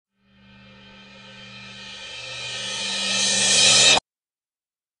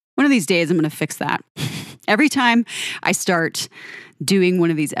of these days, I'm going to fix that. Every time I start doing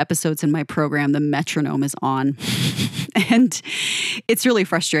one of these episodes in my program, the metronome is on. And it's really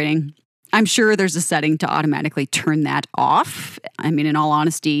frustrating. I'm sure there's a setting to automatically turn that off. I mean, in all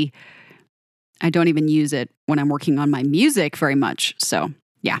honesty, I don't even use it when I'm working on my music very much. So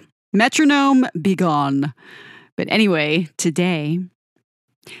yeah, metronome be gone. But anyway, today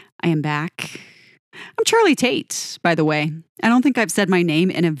I am back. I'm Charlie Tate, by the way. I don't think I've said my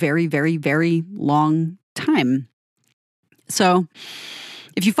name in a very, very, very long time. So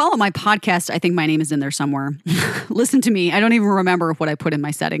if you follow my podcast, I think my name is in there somewhere. Listen to me. I don't even remember what I put in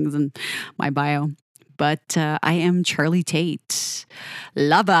my settings and my bio. But I am Charlie Tate,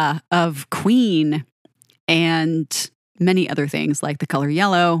 lover of Queen and many other things like The Color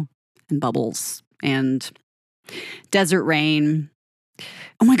Yellow and Bubbles and Desert Rain.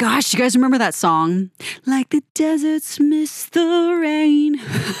 Oh my gosh, you guys remember that song? Like the deserts miss the rain.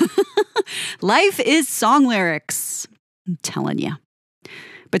 Life is song lyrics. I'm telling you.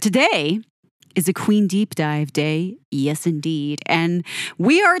 But today is a Queen Deep Dive day. Yes, indeed. And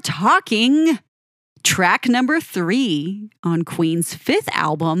we are talking track number 3 on Queen's 5th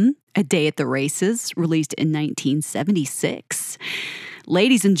album, A Day at the Races, released in 1976.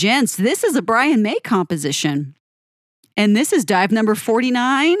 Ladies and gents, this is a Brian May composition. And this is dive number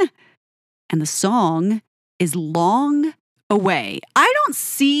 49. And the song is Long Away. I don't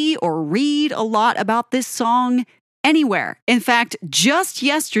see or read a lot about this song anywhere. In fact, just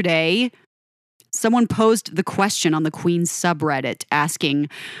yesterday, someone posed the question on the Queen subreddit asking,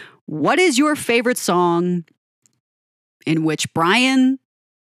 what is your favorite song in which Brian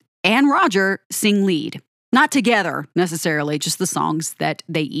and Roger sing lead? Not together necessarily, just the songs that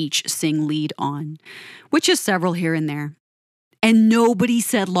they each sing lead on, which is several here and there. And nobody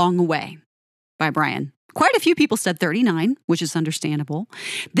said Long Away by Brian. Quite a few people said 39, which is understandable.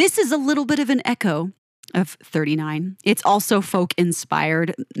 This is a little bit of an echo of 39. It's also folk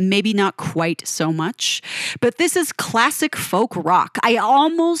inspired, maybe not quite so much, but this is classic folk rock. I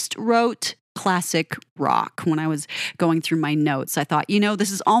almost wrote classic rock when I was going through my notes. I thought,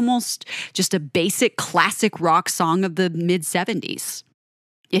 this is almost just a basic classic rock song of the mid 70s.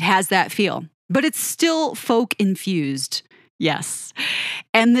 It has that feel, but it's still folk infused. Yes.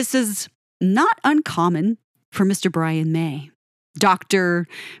 And this is not uncommon for Mr. Brian May, Dr.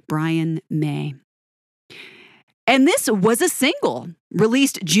 Brian May. And this was a single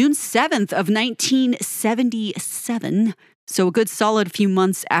released June 7th of 1977. So a good solid few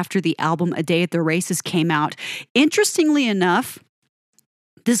months after the album A Day at the Races came out. Interestingly enough,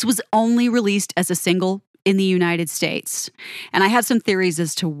 this was only released as a single in the United States. And I have some theories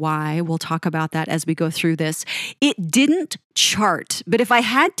as to why. We'll talk about that as we go through this. It didn't chart, but if I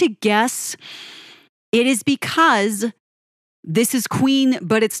had to guess, it is because this is Queen,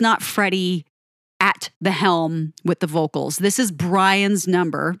 but it's not Freddie at the helm with the vocals. This is Brian's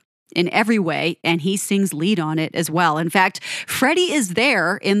number in every way, and he sings lead on it as well. In fact, Freddie is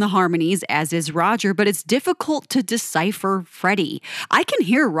there in the harmonies, as is Roger, but it's difficult to decipher Freddie. I can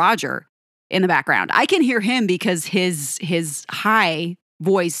hear Roger in the background. I can hear him because his high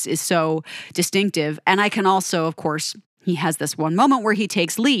voice is so distinctive. And I can also, of course, he has this one moment where he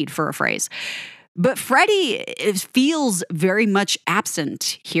takes lead for a phrase. But Freddie feels very much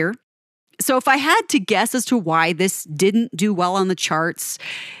absent here. So if I had to guess as to why this didn't do well on the charts,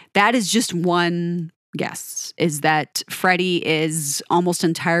 that is just one guess, is that Freddie is almost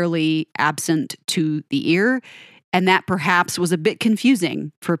entirely absent to the ear, and that perhaps was a bit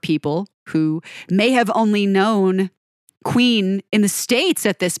confusing for people who may have only known Queen in the States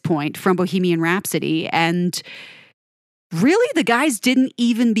at this point from Bohemian Rhapsody, and really the guys didn't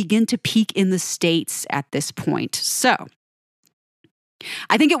even begin to peak in the States at this point. So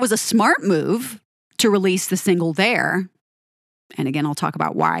I think it was a smart move to release the single there. And again, I'll talk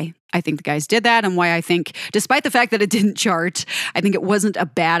about why I think the guys did that and why I think, despite the fact that it didn't chart, I think it wasn't a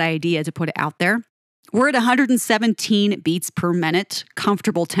bad idea to put it out there. We're at 117 beats per minute,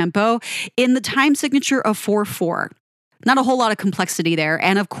 comfortable tempo, in the time signature of 4/4. Not a whole lot of complexity there.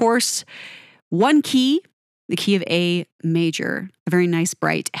 And of course, one key, the key of A major, a very nice,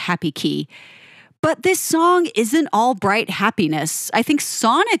 bright, happy key. But this song isn't all bright happiness. I think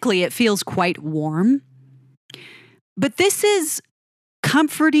sonically it feels quite warm. But this is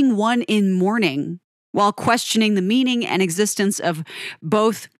comforting one in mourning while questioning the meaning and existence of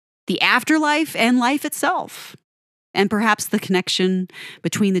both the afterlife and life itself, and perhaps the connection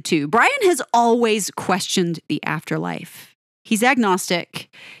between the two. Brian has always questioned the afterlife. He's agnostic.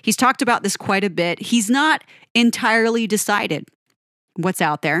 He's talked about this quite a bit. He's not entirely decided what's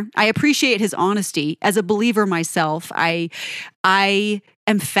out there. I appreciate his honesty. As a believer myself, I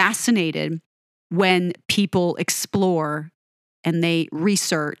am fascinated when people explore and they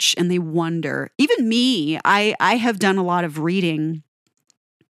research and they wonder. Even me, I have done a lot of reading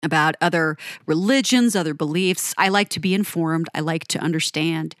about other religions, other beliefs. I like to be informed. I like to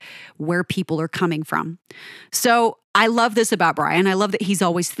understand where people are coming from. So I love this about Brian. I love that he's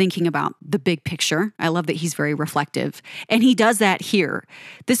always thinking about the big picture. I love that he's very reflective. And he does that here.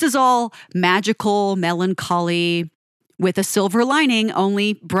 This is all magical, melancholy, with a silver lining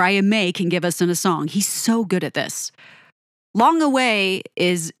only Brian May can give us in a song. He's so good at this. Long Away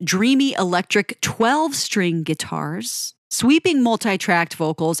is dreamy electric 12-string guitars, sweeping multi-tracked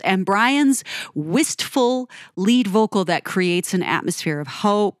vocals, and Brian's wistful lead vocal that creates an atmosphere of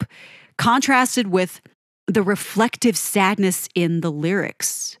hope, contrasted with the reflective sadness in the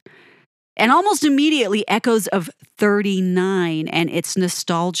lyrics. And almost immediately, echoes of 39 and its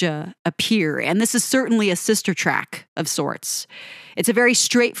nostalgia appear. And this is certainly a sister track of sorts. It's a very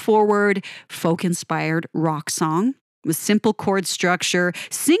straightforward, folk-inspired rock song with simple chord structure,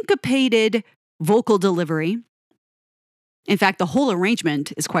 syncopated vocal delivery. In fact, the whole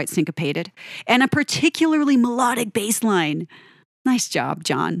arrangement is quite syncopated, and a particularly melodic bass line. Nice job,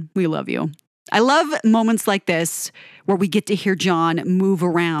 John. We love you. I love moments like this where we get to hear John move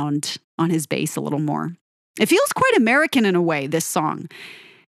around on his bass a little more. It feels quite American in a way, this song.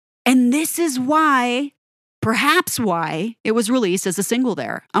 And this is why, perhaps why, it was released as a single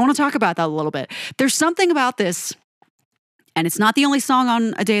there. I want to talk about that a little bit. There's something about this, and it's not the only song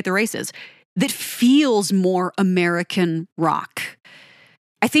on A Day at the Races, that feels more American rock.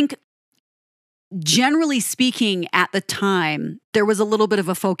 I think, generally speaking, at the time, there was a little bit of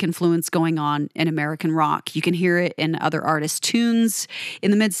a folk influence going on in American rock. You can hear it in other artists' tunes in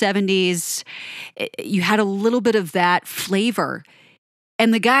the mid-70s. You had a little bit of that flavor.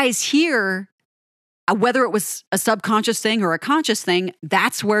 And the guys here, whether it was a subconscious thing or a conscious thing,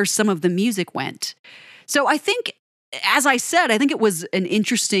 that's where some of the music went. So I think, as I said, I think it was an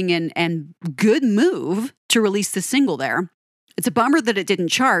interesting and good move to release the single there. It's a bummer that it didn't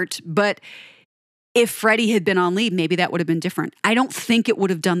chart, but if Freddie had been on lead, maybe that would have been different. I don't think it would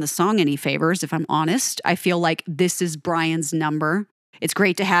have done the song any favors, if I'm honest. I feel like this is Brian's number. It's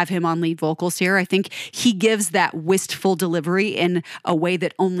great to have him on lead vocals here. I think he gives that wistful delivery in a way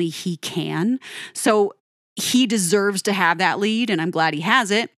that only he can. So he deserves to have that lead, and I'm glad he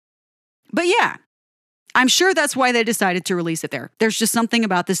has it. But yeah, I'm sure that's why they decided to release it there. There's just something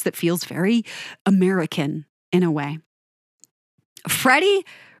about this that feels very American in a way. Freddie,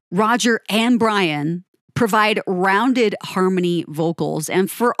 Roger, and Brian provide rounded harmony vocals, and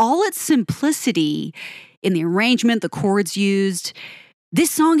for all its simplicity in the arrangement, the chords used,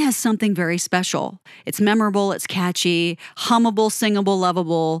 this song has something very special. It's memorable, it's catchy, hummable, singable,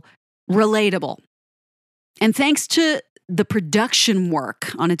 lovable, relatable. And thanks to the production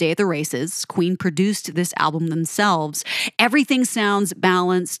work on A Day at the Races, Queen produced this album themselves. Everything sounds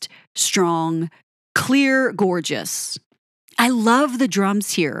balanced, strong, clear, gorgeous. I love the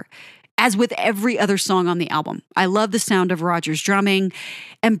drums here, as with every other song on the album. I love the sound of Roger's drumming,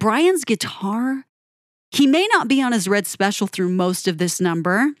 and Brian's guitar. He may not be on his Red Special through most of this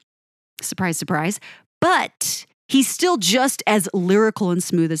number. Surprise, surprise. But he's still just as lyrical and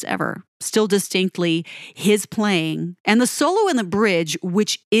smooth as ever. Still distinctly his playing. And the solo in the bridge,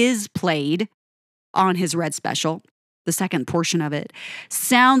 which is played on his Red Special, the second portion of it,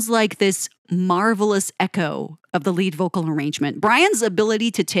 sounds like this marvelous echo of the lead vocal arrangement. Brian's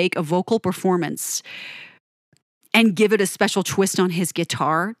ability to take a vocal performance and give it a special twist on his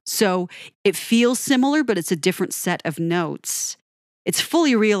guitar, so it feels similar, but it's a different set of notes. It's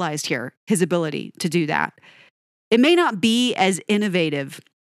fully realized here, his ability to do that. It may not be as innovative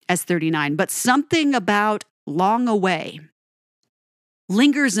as 39, but something about Long Away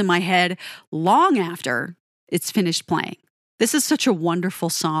lingers in my head long after it's finished playing. This is such a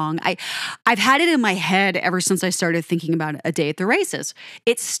wonderful song. I've had it in my head ever since I started thinking about A Day at the Races.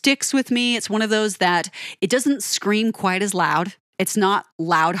 It sticks with me. It's one of those that it doesn't scream quite as loud. It's not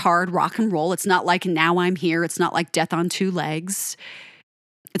loud, hard rock and roll. It's not like Now I'm Here. It's not like Death on Two Legs.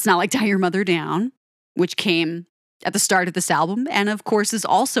 It's not like Tie Your Mother Down, which came at the start of this album, and of course is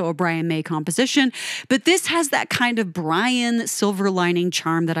also a Brian May composition. But this has that kind of Brian silver lining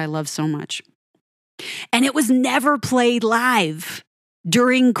charm that I love so much. And it was never played live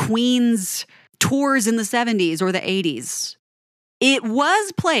during Queen's tours in the 70s or the 80s. It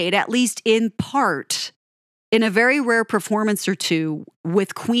was played, at least in part, in a very rare performance or two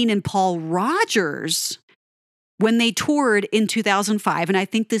with Queen and Paul Rodgers when they toured in 2005. And I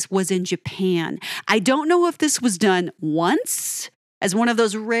think this was in Japan. I don't know if this was done once as one of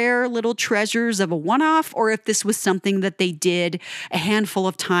those rare little treasures of a one-off, or if this was something that they did a handful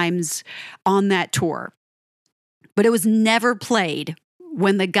of times on that tour. But it was never played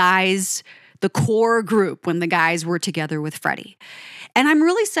when the core group, when the guys were together with Freddie. And I'm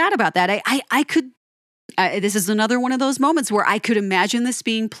really sad about that. This is another one of those moments where I could imagine this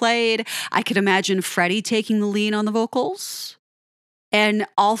being played. I could imagine Freddie taking the lead on the vocals and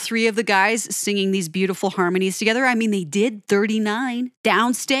all three of the guys singing these beautiful harmonies together. I mean, they did 39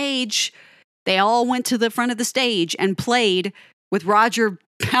 downstage. They all went to the front of the stage and played with Roger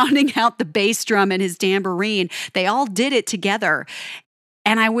pounding out the bass drum and his tambourine. They all did it together.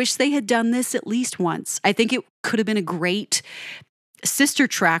 And I wish they had done this at least once. I think it could have been a great sister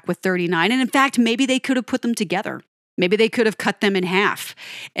track with 39. And in fact, maybe they could have put them together. Maybe they could have cut them in half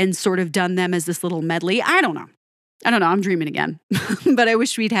and sort of done them as this little medley. I don't know. I'm dreaming again. But I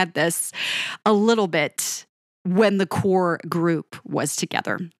wish we'd had this a little bit when the core group was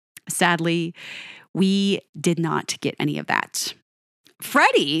together. Sadly, we did not get any of that.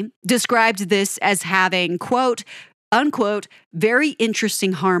 Freddie described this as having, quote, unquote, very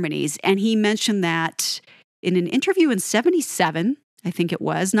interesting harmonies. And he mentioned that in an interview in 1977, I think it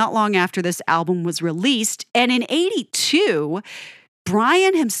was, not long after this album was released. And in 1982,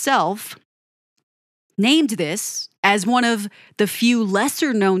 Brian himself named this as one of the few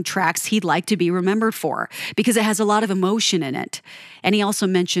lesser known tracks he'd like to be remembered for because it has a lot of emotion in it. And he also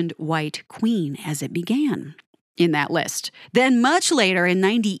mentioned White Queen as it began in that list. Then much later in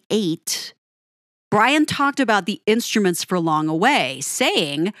 1998, Brian talked about the instruments for Long Away,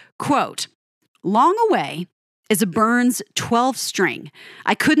 saying, quote, Long Away is a Burns 12-string.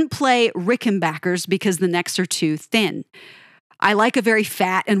 I couldn't play Rickenbackers because the necks are too thin. I like a very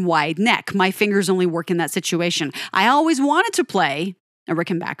fat and wide neck. My fingers only work in that situation. I always wanted to play a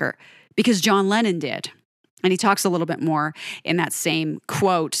Rickenbacker because John Lennon did. And he talks a little bit more in that same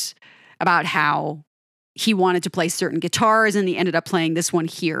quote about how he wanted to play certain guitars and he ended up playing this one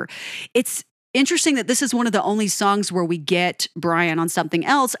here. It's interesting that this is one of the only songs where we get Brian on something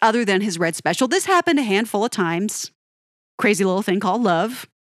else other than his Red Special. This happened a handful of times. Crazy Little Thing Called Love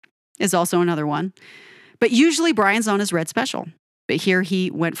is also another one. But usually Brian's on his Red Special. But here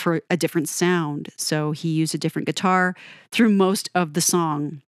he went for a different sound. So he used a different guitar through most of the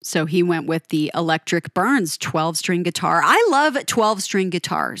song. So he went with the electric Burns 12-string guitar. I love 12-string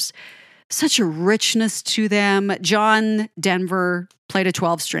guitars. Such a richness to them. John Denver played a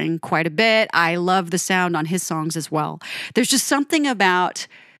 12-string quite a bit. I love the sound on his songs as well. There's just something about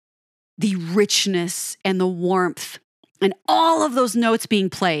the richness and the warmth and all of those notes being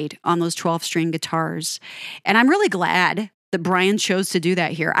played on those 12-string guitars. And I'm really glad that Brian chose to do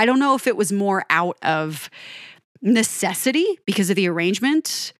that here. I don't know if it was more out of necessity because of the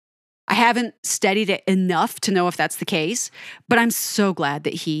arrangement. I haven't studied it enough to know if that's the case, but I'm so glad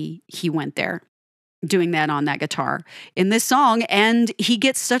that he went there doing that on that guitar in this song. And he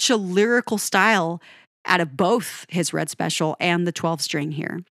gets such a lyrical style out of both his Red Special and the 12-string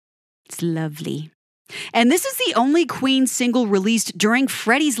here. It's lovely. And this is the only Queen single released during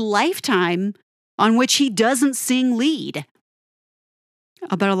Freddie's lifetime on which he doesn't sing lead.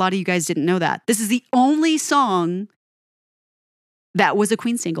 I'll bet a lot of you guys didn't know that. This is the only song that was a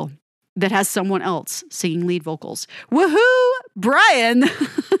Queen single that has someone else singing lead vocals. Woohoo, Brian!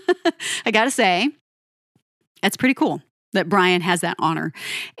 I gotta say, that's pretty cool that Brian has that honor.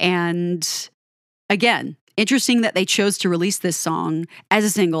 And again, interesting that they chose to release this song as a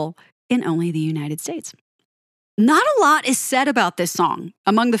single in only the United States. Not a lot is said about this song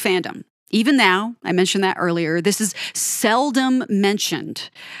among the fandom. Even now, I mentioned that earlier, this is seldom mentioned.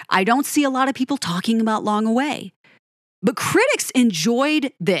 I don't see a lot of people talking about Long Away. But critics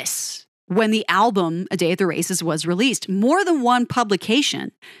enjoyed this when the album A Day at the Races was released. More than one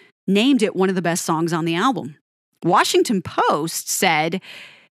publication named it one of the best songs on the album. Washington Post said,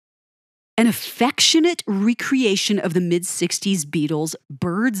 an affectionate recreation of the mid-60s Beatles'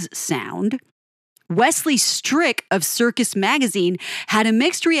 Birds sound. Wesley Strick of Circus Magazine had a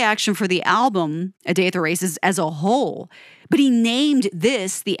mixed reaction for the album, A Day at the Races, as a whole. But he named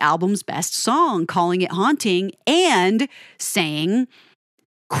this the album's best song, calling it haunting and saying,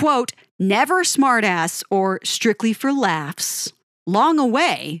 quote, never smartass or strictly for laughs. Long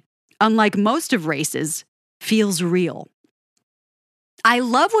Away, unlike most of Races, feels real. I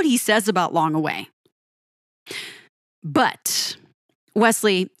love what he says about Long Away. But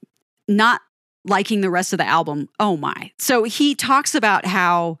Wesley, not liking the rest of the album, oh my. So he talks about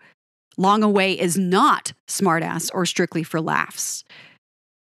how Long Away is not smartass or strictly for laughs,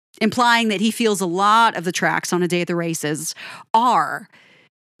 implying that he feels a lot of the tracks on A Day at the Races are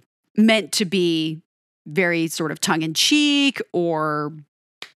meant to be very sort of tongue in cheek or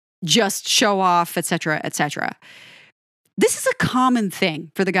just show off, etc., etc. This is a common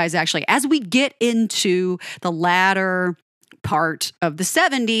thing for the guys, actually. As we get into the latter part of the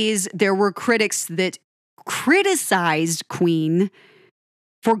 70s, there were critics that criticized Queen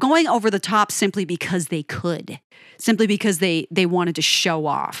for going over the top simply because they could, simply because they wanted to show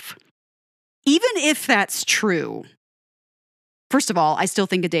off. Even if that's true, first of all, I still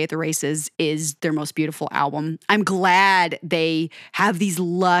think A Day at the Races is their most beautiful album. I'm glad they have these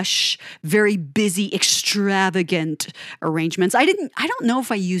lush, very busy, extravagant arrangements. I don't know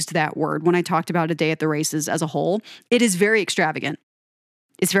if I used that word when I talked about A Day at the Races as a whole. It is very extravagant.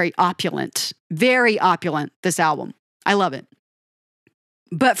 It's very opulent, this album. I love it.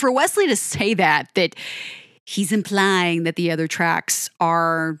 But for Wesley to say that he's implying that the other tracks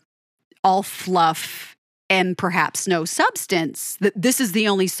are all fluff and perhaps no substance, that this is the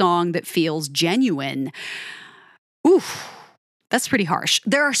only song that feels genuine. Oof, that's pretty harsh.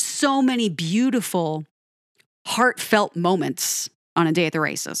 There are so many beautiful, heartfelt moments on A Day at the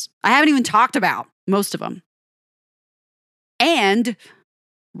Races. I haven't even talked about most of them. And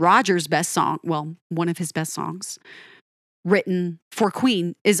Roger's best song, well, one of his best songs, written for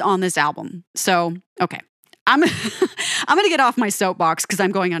Queen, is on this album. So, okay. I'm going to get off my soapbox because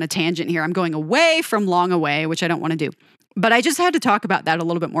I'm going on a tangent here. I'm going away from Long Away, which I don't want to do. But I just had to talk about that a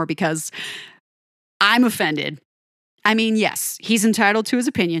little bit more because I'm offended. I mean, yes, he's entitled to his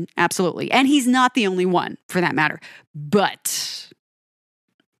opinion, absolutely. And he's not the only one, for that matter. But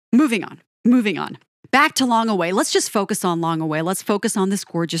moving on. Back to Long Away. Let's just focus on Long Away. Let's focus on this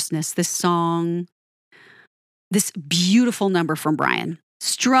gorgeousness, this song, this beautiful number from Brian.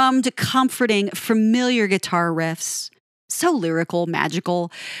 Strummed, comforting, familiar guitar riffs. So lyrical,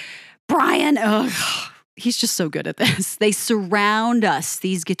 magical. Brian, he's just so good at this. They surround us,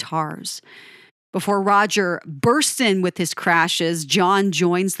 these guitars. Before Roger bursts in with his crashes, John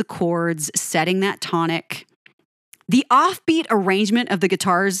joins the chords, setting that tonic. The offbeat arrangement of the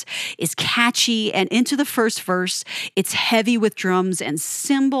guitars is catchy, and into the first verse, it's heavy with drums and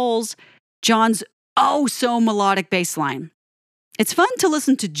cymbals. John's so melodic bass line. It's fun to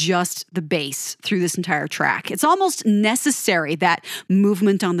listen to just the bass through this entire track. It's almost necessary, that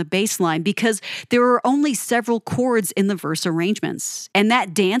movement on the bass line, because there are only several chords in the verse arrangements. And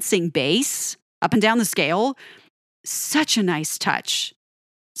that dancing bass up and down the scale, such a nice touch.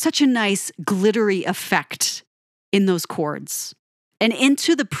 Such a nice glittery effect in those chords. And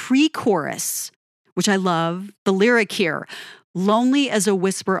into the pre-chorus, which I love, the lyric here, lonely as a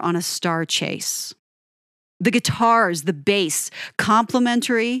whisper on a star chase. The guitars, the bass,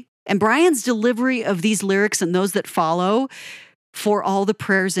 complementary, and Brian's delivery of these lyrics and those that follow, for all the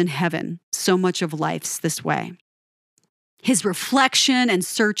prayers in heaven, so much of life's this way. His reflection and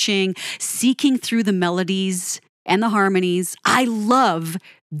searching, seeking through the melodies and the harmonies. I love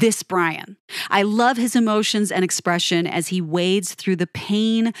this Brian. I love his emotions and expression as he wades through the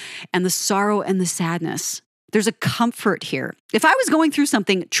pain and the sorrow and the sadness. There's a comfort here. If I was going through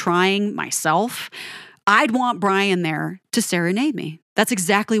something trying myself, I'd want Brian there to serenade me. That's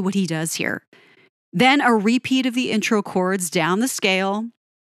exactly what he does here. Then a repeat of the intro chords down the scale.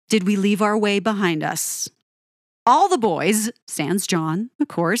 Did we leave our way behind us? All the boys, sans John, of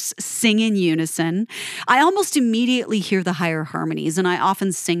course, sing in unison. I almost immediately hear the higher harmonies, and I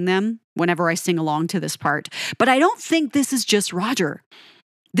often sing them whenever I sing along to this part. But I don't think this is just Roger.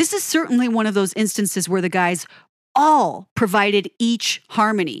 This is certainly one of those instances where the guys all provided each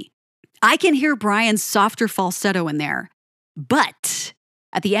harmony. I can hear Brian's softer falsetto in there. But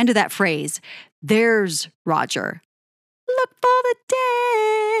at the end of that phrase, there's Roger. Look for the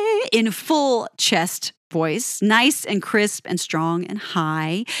day in full chest voice, nice and crisp and strong and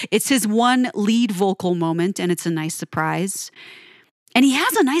high. It's his one lead vocal moment, and it's a nice surprise. And he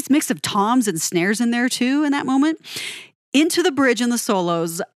has a nice mix of toms and snares in there too in that moment. Into the bridge and the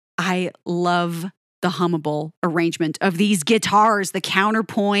solos, I love the hummable arrangement of these guitars, the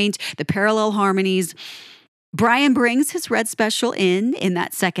counterpoint, the parallel harmonies. Brian brings his red special in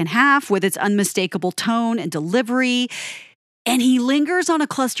that second half with its unmistakable tone and delivery, and he lingers on a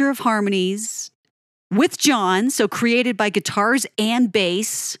cluster of harmonies with John, so created by guitars and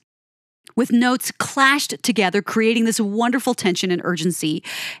bass, with notes clashed together, creating this wonderful tension and urgency.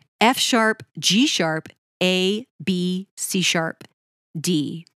 F sharp, G sharp, A, B, C sharp,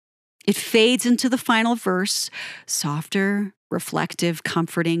 D. It fades into the final verse, softer, reflective,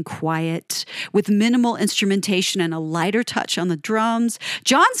 comforting, quiet, with minimal instrumentation and a lighter touch on the drums.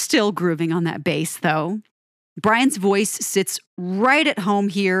 John's still grooving on that bass, though. Brian's voice sits right at home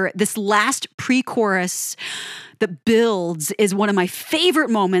here. This last pre-chorus that builds is one of my favorite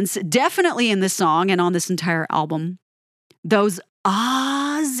moments, definitely in this song and on this entire album. Those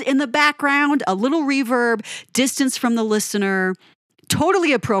ahs in the background, a little reverb, distance from the listener,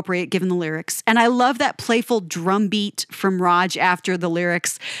 totally appropriate given the lyrics. And I love that playful drum beat from Raj after the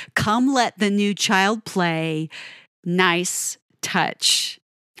lyrics, "Come let the new child play." Nice touch.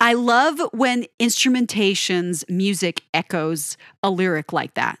 I love when instrumentation's music echoes a lyric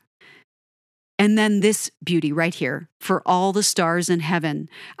like that. And then this beauty right here, "For all the stars in heaven,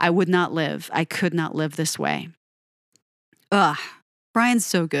 I would not live, I could not live this way." Ugh, Brian's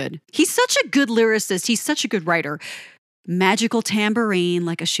so good. He's such a good lyricist. He's such a good writer. Magical tambourine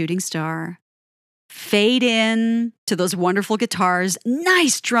like a shooting star. Fade in to those wonderful guitars.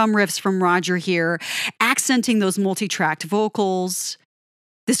 Nice drum riffs from Roger here, accenting those multi-tracked vocals.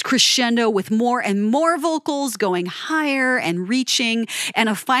 This crescendo with more and more vocals going higher and reaching, and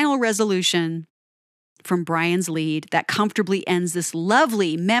a final resolution from Brian's lead that comfortably ends this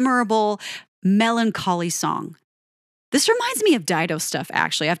lovely, memorable, melancholy song. This reminds me of Dido stuff,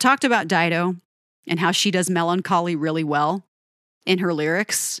 actually. I've talked about Dido and how she does melancholy really well in her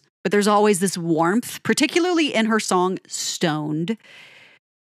lyrics, but there's always this warmth, particularly in her song Stoned.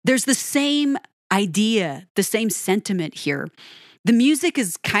 There's the same idea, the same sentiment here. The music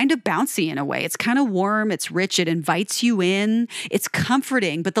is kind of bouncy in a way. It's kind of warm, it's rich, it invites you in, it's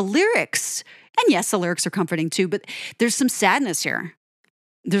comforting, but the lyrics, and yes, the lyrics are comforting too, but there's some sadness here.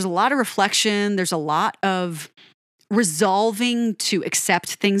 There's a lot of reflection, there's a lot of resolving to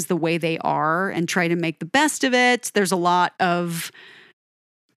accept things the way they are and try to make the best of it. There's a lot of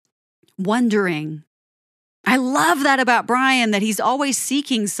wondering. I love that about Brian, that he's always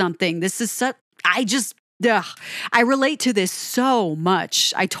seeking something. This is such, I relate to this so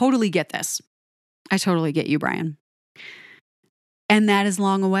much. I totally get this. I totally get you, Brian. And that is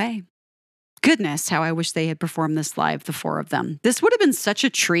Long Away. Goodness, how I wish they had performed this live, the four of them. This would have been such a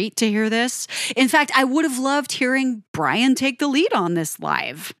treat to hear this. In fact, I would have loved hearing Brian take the lead on this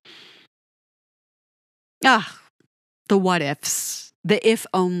live. The what ifs, the if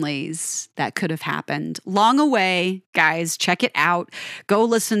onlys that could have happened. Long Away, guys, check it out. Go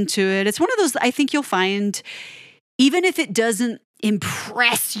listen to it. It's one of those I think you'll find, even if it doesn't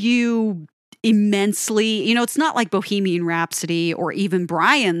impress you immensely, it's not like Bohemian Rhapsody or even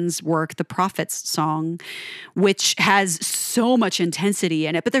Brian's work, the Prophets song, which has so much intensity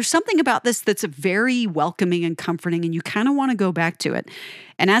in it. But there's something about this that's very welcoming and comforting, and you kind of want to go back to it.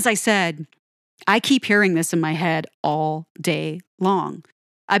 And as I said, I keep hearing this in my head all day long.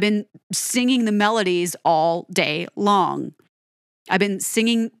 I've been singing the melodies all day long. I've been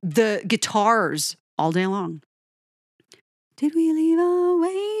singing the guitars all day long. Did we leave our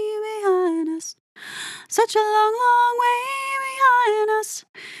way behind us? Such a long, long way behind us.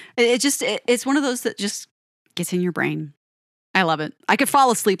 It's one of those that just gets in your brain. I love it. I could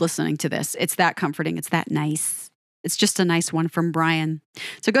fall asleep listening to this. It's that comforting. It's that nice. It's just a nice one from Brian.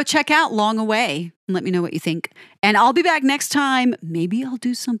 So go check out Long Away and let me know what you think. And I'll be back next time. Maybe I'll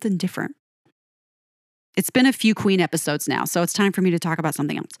do something different. It's been a few Queen episodes now, so it's time for me to talk about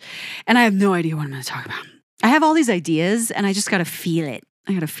something else. And I have no idea what I'm going to talk about. I have all these ideas and I just got to feel it.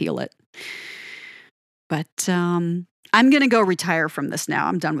 I got to feel it. But I'm going to go retire from this now.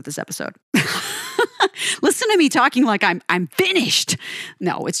 I'm done with this episode. Listen to me talking like I'm finished.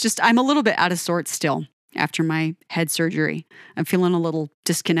 No, it's just I'm a little bit out of sorts still after my head surgery. I'm feeling a little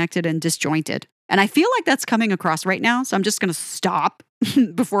disconnected and disjointed. And I feel like that's coming across right now. So I'm just going to stop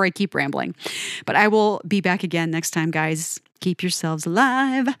before I keep rambling. But I will be back again next time, guys. Keep yourselves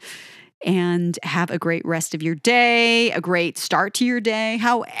alive. And have a great rest of your day, a great start to your day,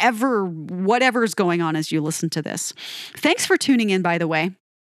 whatever's going on as you listen to this. Thanks for tuning in, by the way.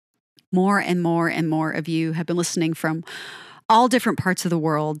 More and more and more of you have been listening from all different parts of the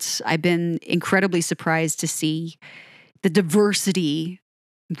world. I've been incredibly surprised to see the diversity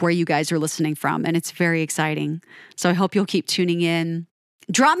where you guys are listening from, and it's very exciting. So I hope you'll keep tuning in.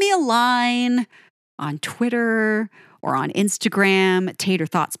 Drop me a line on Twitter or on Instagram, Tater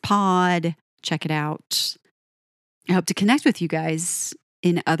Thoughts Pod. Check it out. I hope to connect with you guys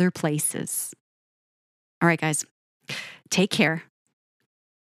in other places. All right, guys, take care.